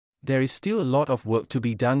There is still a lot of work to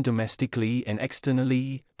be done domestically and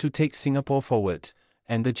externally to take Singapore forward,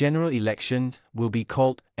 and the general election will be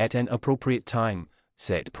called at an appropriate time,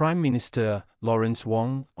 said Prime Minister Lawrence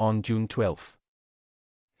Wong on June 12.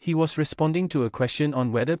 He was responding to a question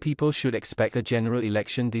on whether people should expect a general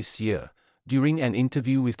election this year, during an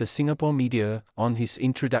interview with the Singapore media on his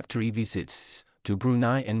introductory visits to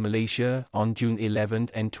Brunei and Malaysia on June 11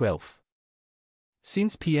 and 12.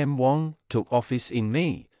 Since PM Wong took office in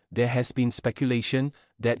May, there has been speculation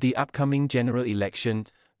that the upcoming general election,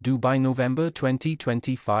 due by November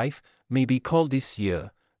 2025, may be called this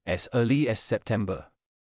year, as early as September.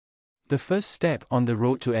 The first step on the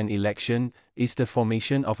road to an election is the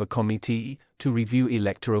formation of a committee to review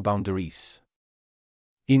electoral boundaries.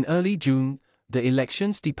 In early June, the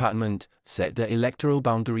Elections Department said the Electoral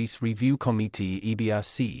Boundaries Review Committee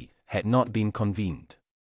 (EBRC) had not been convened.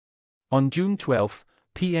 On June 12,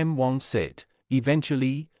 PM Wong said,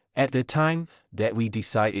 "Eventually, at the time that we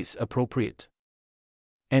decide it's appropriate,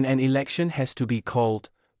 and an election has to be called,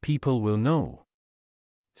 people will know.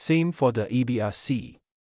 Same for the EBRC.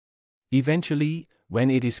 Eventually, when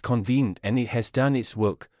it is convened and it has done its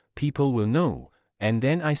work, people will know, and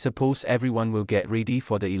then I suppose everyone will get ready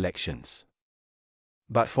for the elections.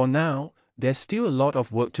 But for now, there's still a lot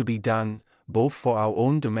of work to be done, both for our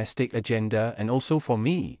own domestic agenda and also for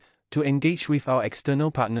me, to engage with our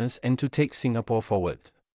external partners and to take Singapore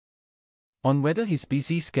forward." On whether his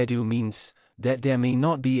busy schedule means that there may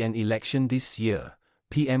not be an election this year,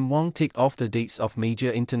 PM Wong ticked off the dates of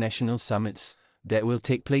major international summits that will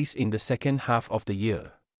take place in the second half of the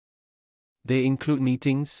year. They include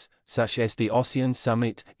meetings, such as the ASEAN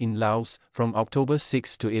Summit in Laos from October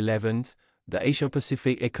 6 to 11, the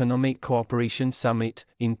Asia-Pacific Economic Cooperation Summit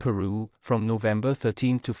in Peru from November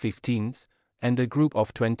 13 to 15, and the Group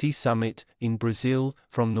of 20 Summit in Brazil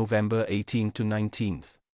from November 18 to 19.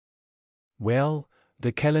 Well,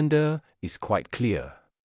 the calendar is quite clear.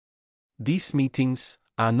 These meetings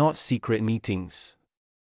are not secret meetings.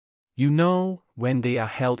 You know when they are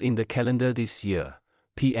held in the calendar this year,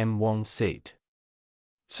 PM Wong said.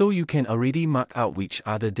 So you can already mark out which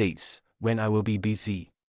are the dates when I will be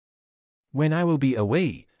busy, when I will be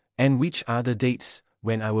away, and which are the dates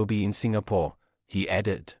when I will be in Singapore, he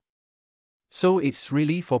added. So it's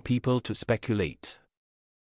really for people to speculate.